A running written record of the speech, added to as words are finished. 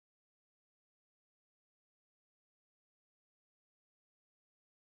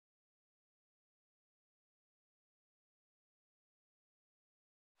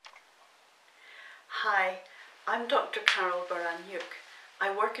Hi, I'm Dr Carol Baraniuk.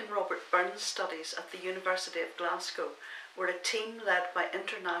 I work in Robert Burns Studies at the University of Glasgow, where a team led by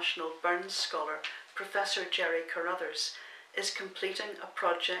international Burns scholar Professor Gerard Carruthers is completing a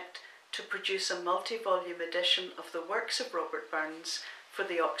project to produce a multi-volume edition of the works of Robert Burns for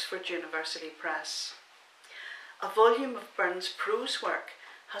the Oxford University Press. A volume of Burns' prose work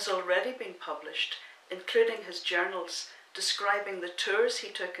has already been published, including his journals describing the tours he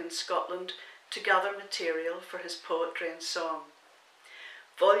took in Scotland to gather material for his poetry and song.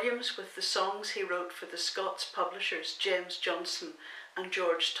 Volumes with the songs he wrote for the Scots publishers James Johnson and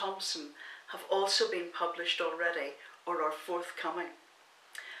George Thompson have also been published already or are forthcoming.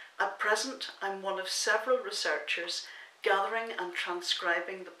 At present, I'm one of several researchers gathering and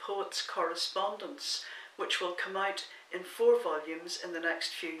transcribing the poet's correspondence, which will come out in 4 volumes in the next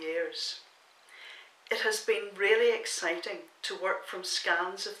few years. It has been really exciting to work from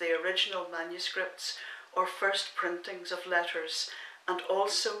scans of the original manuscripts or first printings of letters, and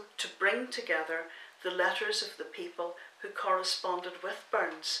also to bring together the letters of the people who corresponded with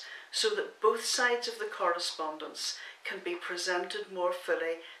Burns, so that both sides of the correspondence can be presented more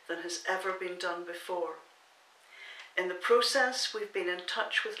fully than has ever been done before. In the process, we've been in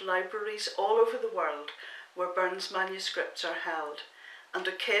touch with libraries all over the world where Burns manuscripts are held, and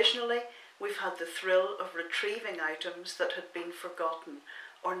occasionally we've had the thrill of retrieving items that had been forgotten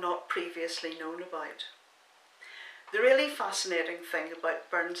or not previously known about. The really fascinating thing about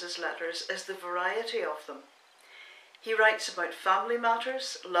Burns's letters is the variety of them. He writes about family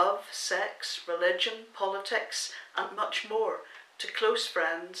matters, love, sex, religion, politics, and much more, to close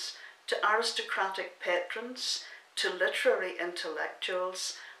friends, to aristocratic patrons, to literary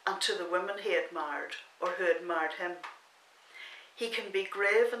intellectuals, and to the women he admired or who admired him. He can be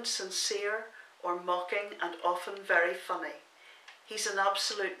grave and sincere, or mocking and often very funny. He's an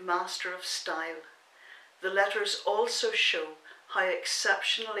absolute master of style. The letters also show how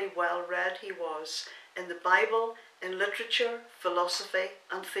exceptionally well read he was in the Bible, in literature, philosophy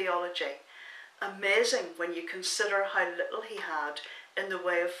and theology. Amazing when you consider how little he had in the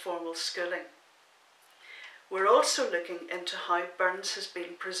way of formal schooling. We're also looking into how Burns has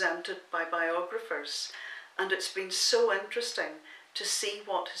been presented by biographers, and it's been so interesting to see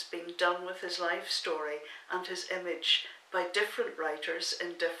what has been done with his life story and his image by different writers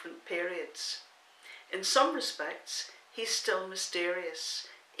in different periods. In some respects, he's still mysterious,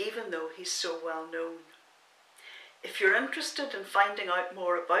 even though he's so well known. If you're interested in finding out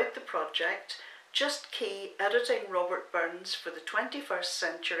more about the project, just key Editing Robert Burns for the 21st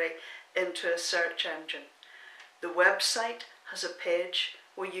Century into a search engine. The website has a page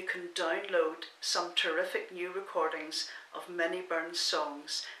where you can download some terrific new recordings of many Burns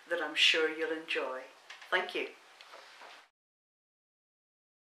songs that I'm sure you'll enjoy. Thank you.